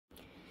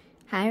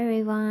Hi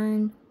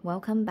everyone,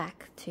 welcome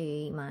back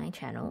to my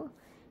channel.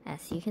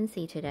 As you can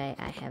see today,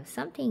 I have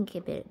something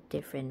a bit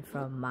different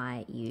from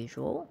my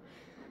usual.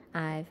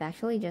 I've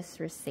actually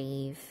just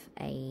received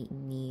a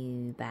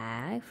new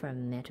bag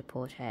from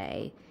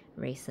Toteme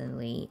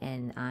recently,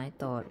 and I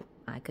thought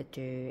I could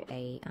do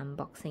a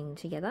unboxing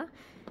together.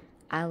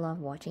 I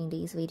love watching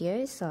these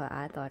videos, so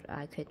I thought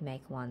I could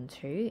make one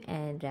too,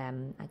 and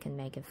I can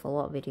make a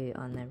follow-up video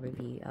on the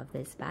review of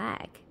this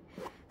bag.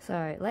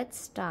 So let's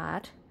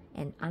start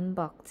and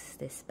unbox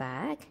this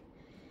bag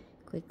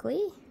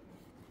quickly.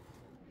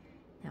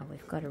 Now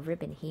we've got a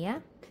ribbon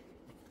here.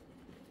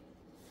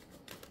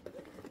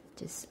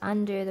 Just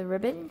undo the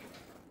ribbon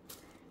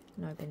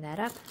and open that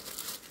up.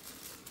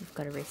 We've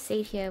got a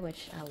receipt here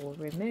which I will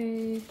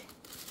remove.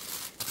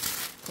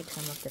 Take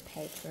some of the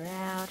paper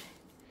out.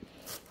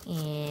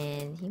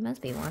 And you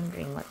must be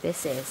wondering what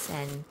this is,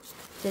 and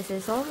this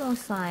is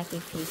almost like,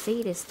 if you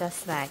see this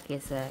dust bag,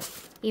 is a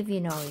if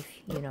you know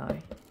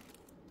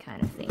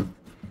kind of thing.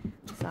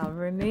 So I'll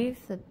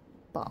remove the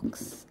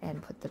box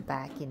and put the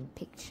bag in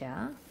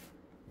picture.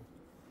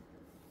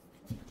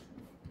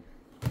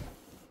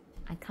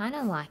 I kind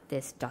of like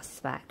this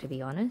dust bag, to be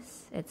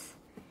honest. It's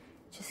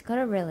just got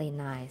a really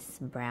nice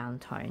brown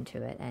tone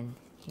to it, and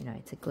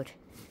it's a good,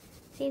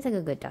 seems like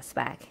a good dust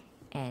bag.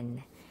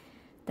 And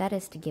that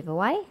is the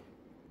giveaway.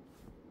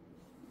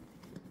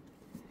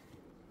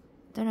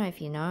 Don't know if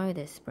you know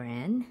this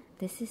brand.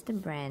 This is the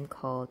brand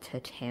called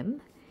Toteme.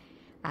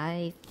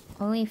 I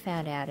only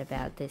found out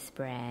about this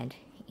brand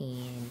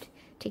in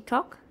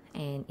TikTok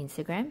and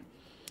Instagram.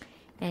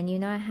 And you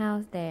know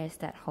how there's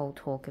that whole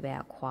talk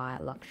about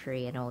quiet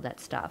luxury and all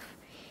that stuff.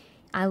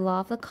 I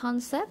love the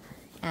concept,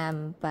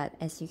 but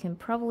as you can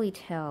probably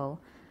tell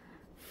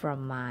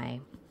from my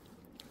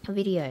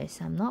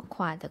videos, I'm not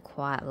quite the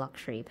quiet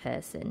luxury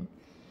person.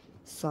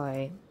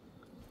 So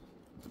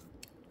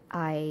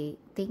I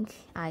think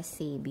I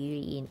see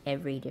beauty in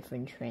every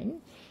different trend,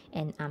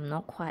 and I'm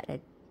not quite a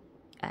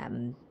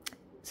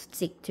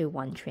stick to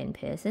one trend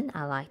person.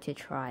 I like to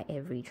try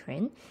every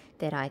trend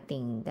that I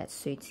think that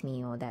suits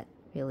me or that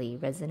really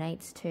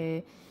resonates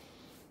to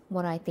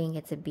what I think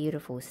it's a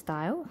beautiful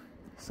style.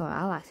 So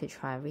I like to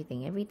try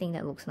everything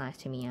that looks nice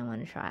to me. I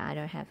want to try. I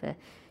don't have a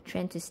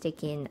trend to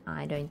stick in.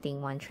 I don't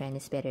think one trend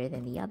is better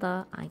than the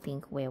other. I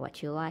think wear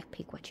what you like,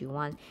 pick what you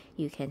want.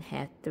 You can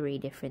have 3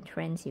 different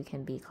trends. You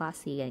can be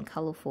classy and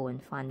colorful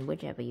and fun,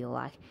 whichever you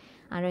like.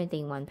 I don't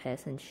think one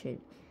person should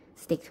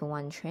stick to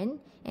one trend,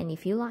 and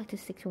if you like to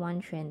stick to one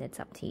trend, that's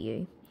up to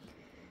you.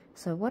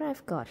 So what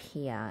I've got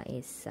here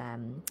is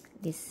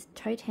this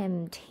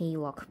Toteme T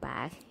lock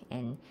bag,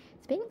 and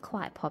it's been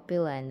quite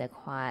popular in the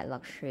quiet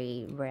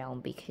luxury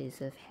realm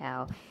because of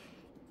how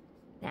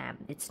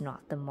it's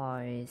not the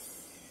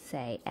most,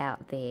 say,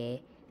 out there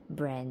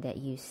brand that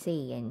you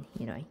see, and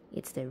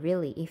it's the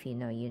really if you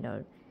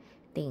know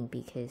thing,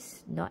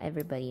 because not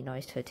everybody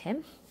knows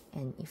Toteme.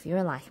 And if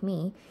you're like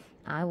me,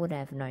 I would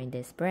have known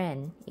this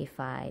brand if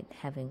I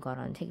haven't got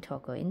on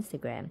TikTok or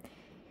Instagram.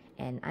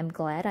 And I'm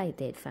glad I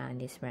did find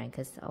this brand,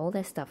 because all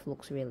their stuff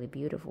looks really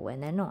beautiful,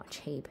 and they're not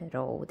cheap at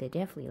all. They're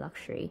definitely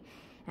luxury,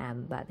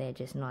 but they're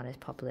just not as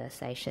popular as,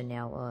 say,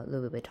 Chanel or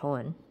Louis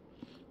Vuitton.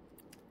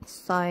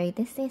 So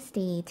this is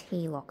the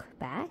T-lock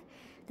bag.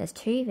 There's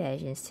 2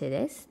 versions to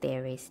this.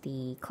 There is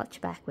the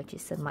clutch bag, which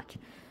is a much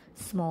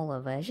smaller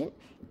version,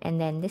 and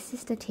then this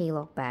is the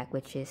T-lock bag,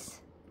 which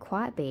is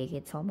quite big.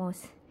 It's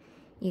almost,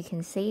 you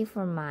can see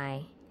from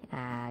my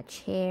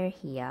chair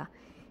here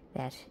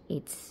that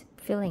it's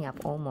filling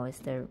up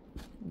almost the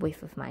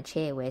width of my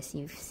chair, whereas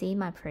you've seen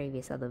my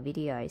previous other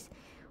videos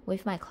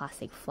with my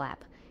classic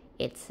flap,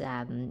 it's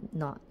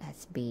not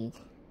as big.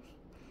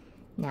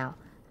 Now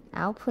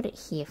I'll put it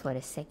here for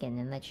a second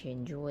and let you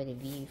enjoy the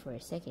view for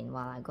a second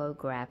while I go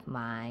grab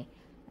my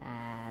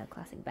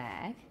classic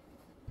bag.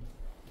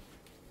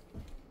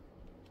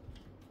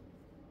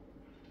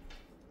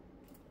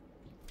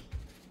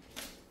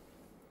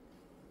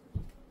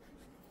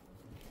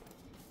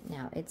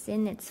 Now it's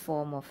in its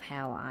form of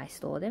how I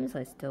store them, so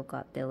it's still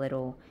got the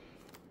little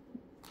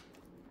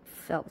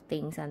felt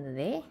things under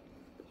there.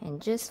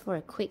 And just for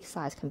a quick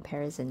size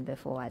comparison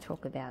before I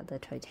talk about the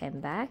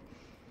Toteme bag,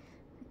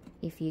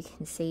 if you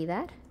can see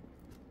that.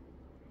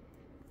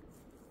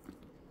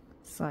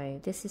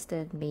 So this is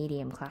the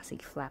medium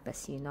classic flap,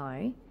 as you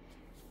know,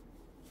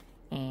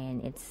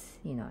 and it's,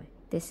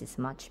 this is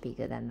much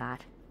bigger than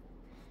that.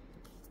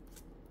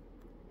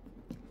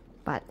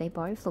 But they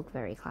both look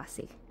very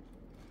classic.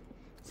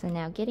 So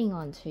now getting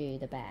on to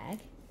the bag,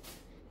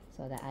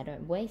 so that I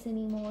don't waste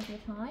any more of your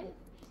time,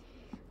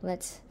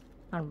 let's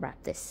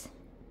unwrap this.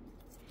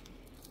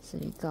 So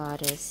you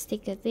got a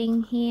sticker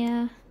thing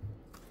here.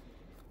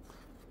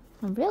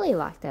 I really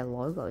like that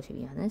logo, to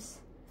be honest.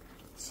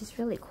 It's just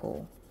really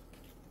cool.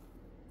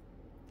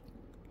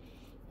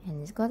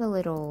 And it's got a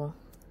little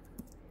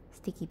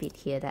sticky bit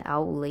here that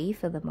I'll leave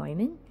for the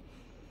moment.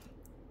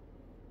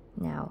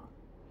 Now,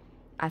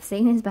 I've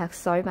seen this bag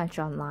so much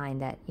online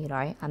that,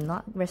 I'm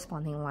not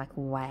responding like,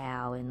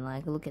 wow, and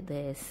like, look at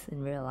this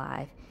in real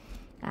life.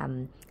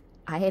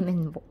 I am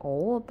in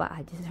awe, but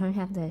I just don't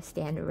have the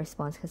standard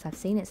response because I've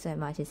seen it so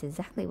much. It's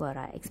exactly what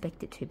I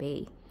expect it to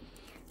be.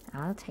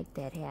 I'll take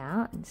that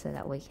out so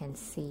that we can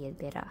see it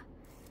better.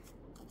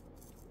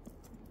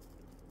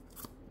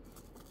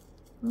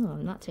 Oh,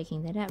 I'm not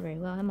taking that out very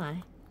well, am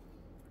I?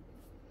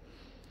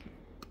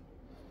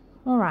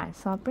 Alright,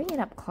 so I'll bring it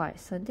up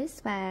close. So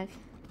this bag,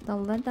 the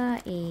leather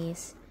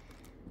is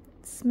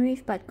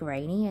smooth but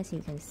grainy, as you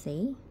can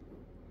see.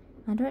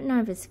 I don't know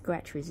if it's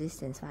scratch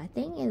resistant, but I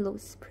think it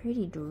looks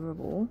pretty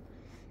durable.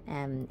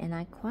 And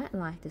I quite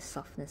like the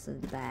softness of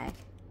the bag.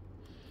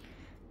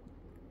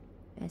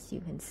 As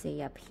you can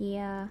see up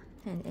here,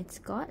 and it's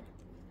got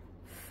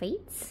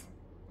feet,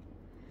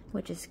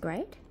 which is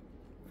great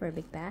for a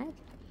big bag.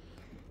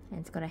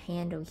 And it's got a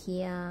handle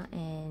here,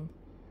 and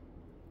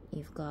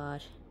you've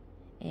got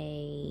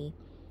a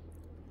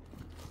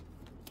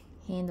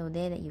handle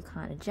there that you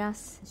can't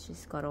adjust. It's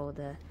just got all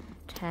the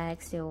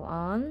tags still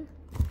on,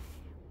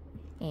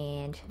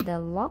 and the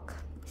lock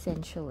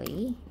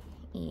essentially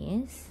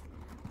is,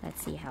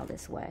 let's see how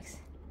this works.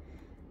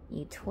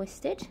 You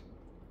twist it,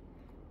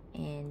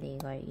 and there you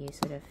go. You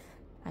sort of,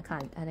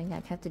 I think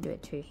I have to do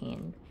it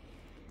two-hand.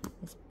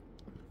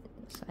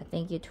 So I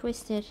think you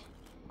twist it,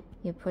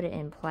 you put it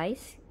in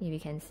place, you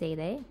can see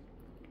there,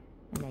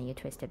 and then you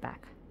twist it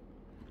back.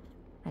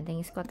 I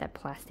think it's got that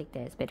plastic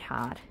there, it's a bit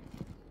hard.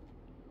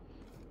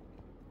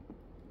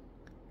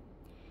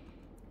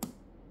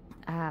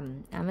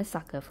 I'm a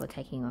sucker for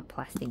taking off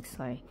plastic,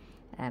 so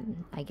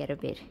I get a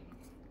bit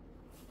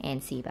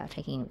antsy about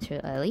taking it too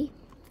early.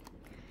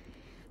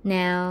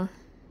 Now,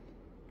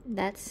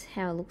 that's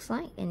how it looks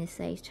like, and it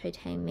says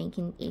Toteme made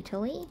in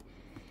Italy.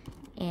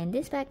 And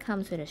this bag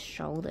comes with a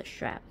shoulder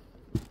strap.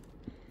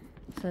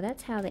 So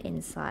that's how the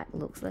inside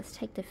looks. Let's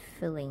take the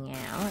filling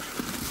out.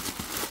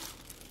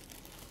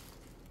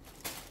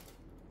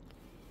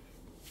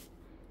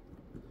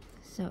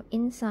 So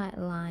inside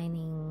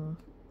lining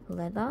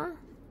leather,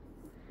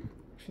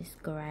 which is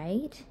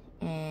great,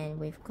 and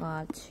we've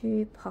got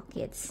two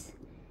pockets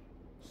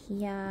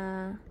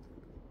here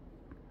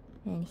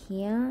and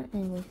here,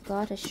 and we've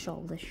got a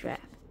shoulder strap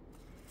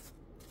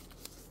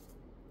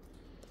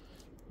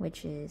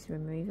which is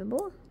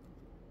removable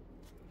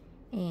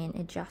and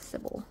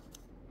adjustable.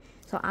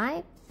 So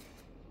and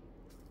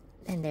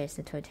there's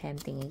the Toteme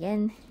thing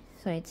again.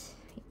 So it's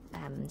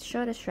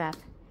shoulder strap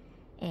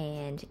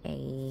and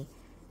a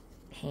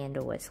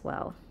handle as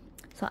well.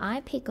 So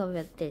I picked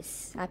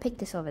this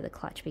over the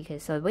clutch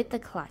because, so with the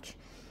clutch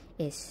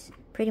is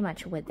pretty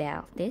much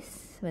without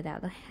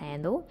the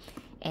handle,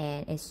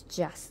 and it's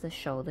just the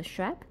shoulder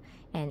strap,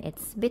 and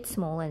it's a bit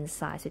smaller in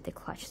size with the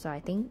clutch. So I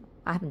think,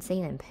 I haven't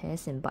seen it in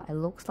person, but it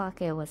looks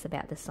like it was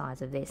about the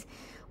size of this,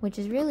 which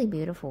is really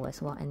beautiful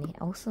as well. And it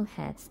also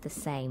has the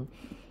same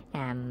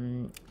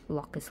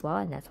lock as well,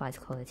 and that's why it's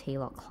called a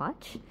T-lock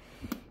clutch.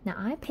 Now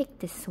I picked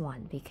this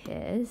one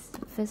because,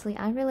 firstly,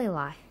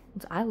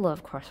 I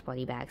love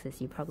crossbody bags,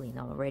 as you probably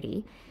know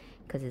already,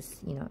 because it's,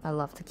 you know, I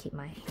love to keep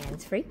my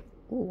hands free.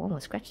 Ooh,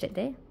 almost scratched it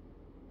there.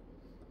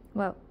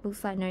 Well,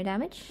 looks like no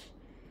damage,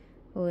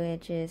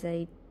 which is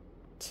a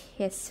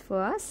test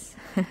for us.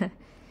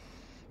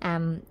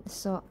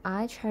 So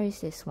I chose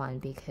this one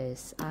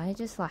because I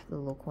just like the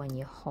look when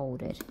you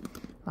hold it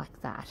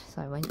like that.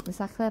 So when it's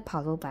like a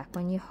puzzle bag,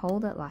 when you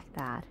hold it like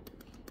that,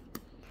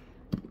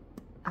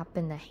 up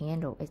in the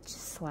handle, it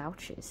just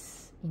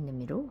slouches in the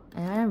middle,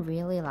 and I don't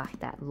really like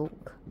that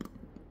look.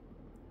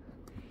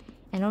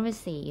 And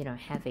obviously, you know,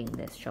 having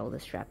this shoulder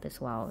strap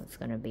as well, it's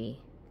going to be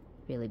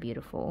really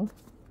beautiful,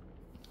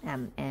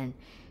 and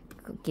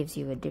gives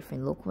you a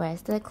different look.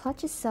 Whereas the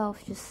clutch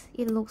itself,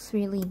 it looks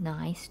really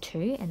nice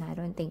too, and I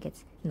don't think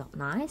it's not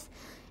nice.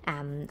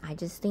 I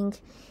just think,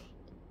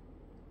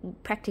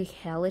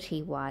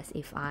 practicality wise,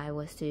 if I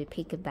was to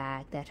pick a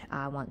bag that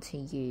I want to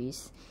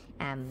use,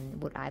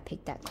 would I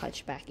pick that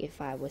clutch bag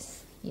if I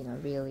was, you know,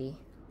 really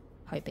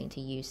hoping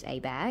to use a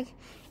bag?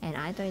 And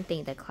I don't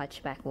think the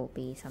clutch bag will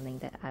be something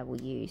that I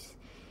will use,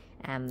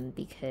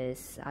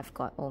 because I've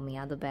got all my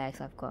other bags.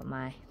 I've got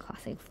my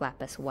classic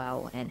flap as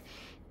well, and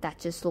that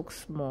just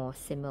looks more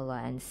similar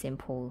and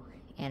simple,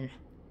 and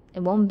it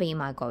won't be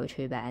my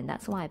go-to bag, and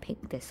that's why I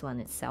picked this one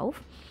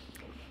itself.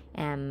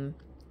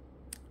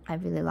 I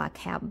really like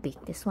how big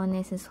this one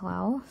is as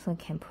well, so it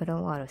can put a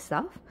lot of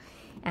stuff,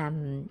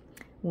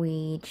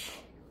 which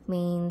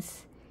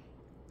means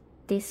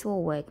this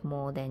will work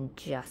more than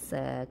just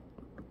a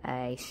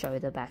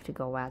shoulder bag to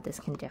go out. This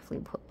can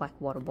definitely put like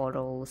water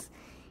bottles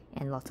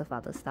and lots of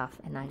other stuff,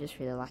 and I just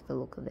really like the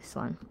look of this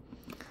one.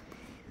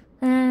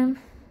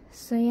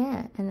 So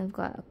yeah, and I've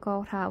got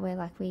gold hardware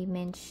like we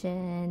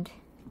mentioned.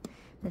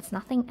 There's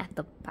nothing at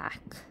the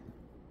back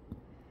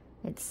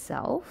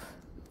itself,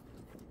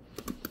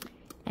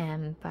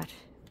 but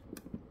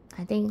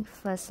I think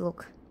first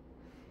look,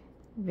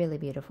 really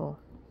beautiful,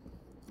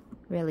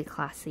 really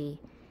classy,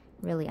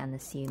 really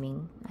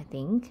unassuming, I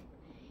think.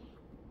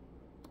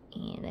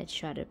 And let's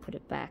try to put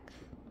it back.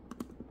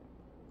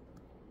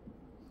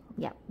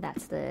 Yep,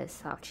 that's the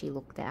slouchy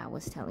look that I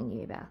was telling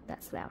you about,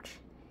 that slouch.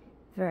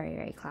 Very,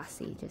 very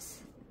classy,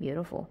 just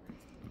beautiful.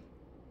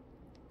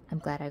 I'm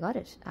glad I got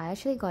it. I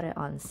actually got it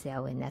on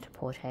sale in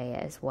Net-a-Porter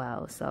as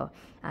well. So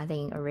I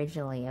think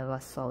originally it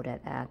was sold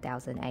at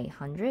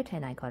 1,800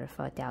 and I got it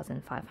for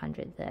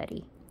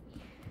 1,530.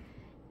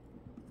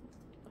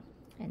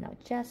 And I'll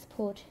just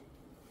put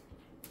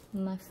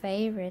my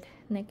favorite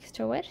next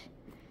to it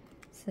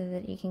so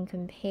that you can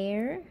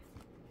compare.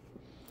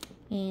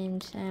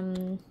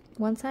 And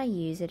once I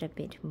use it a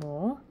bit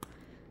more,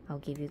 I'll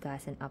give you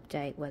guys an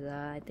update whether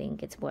I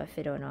think it's worth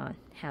it or not,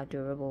 how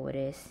durable it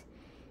is.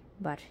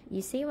 But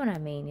you see what I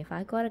mean? If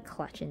I got a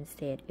clutch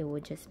instead, it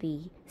would just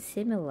be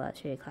similar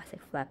to a classic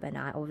flap, and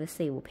I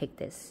obviously will pick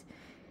this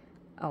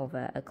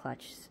over a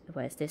clutch,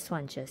 whereas this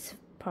one just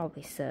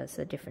probably serves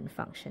a different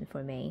function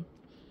for me.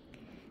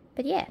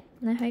 But yeah,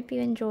 I hope you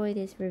enjoy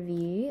this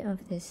review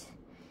of this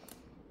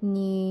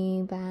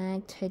new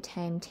bag,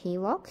 Toteme T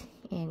lock.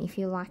 And if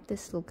you like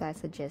this look, I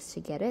suggest to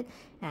get it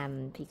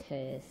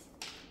because,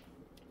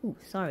 ooh,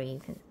 sorry,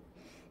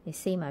 you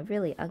see my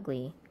really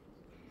ugly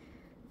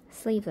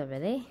sleeves over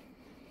there.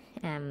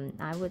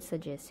 I would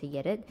suggest to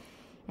get it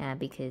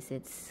because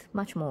it's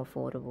much more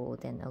affordable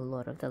than a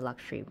lot of the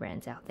luxury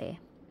brands out there.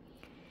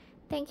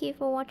 Thank you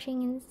for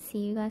watching and see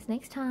you guys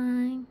next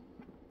time.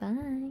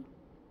 Bye.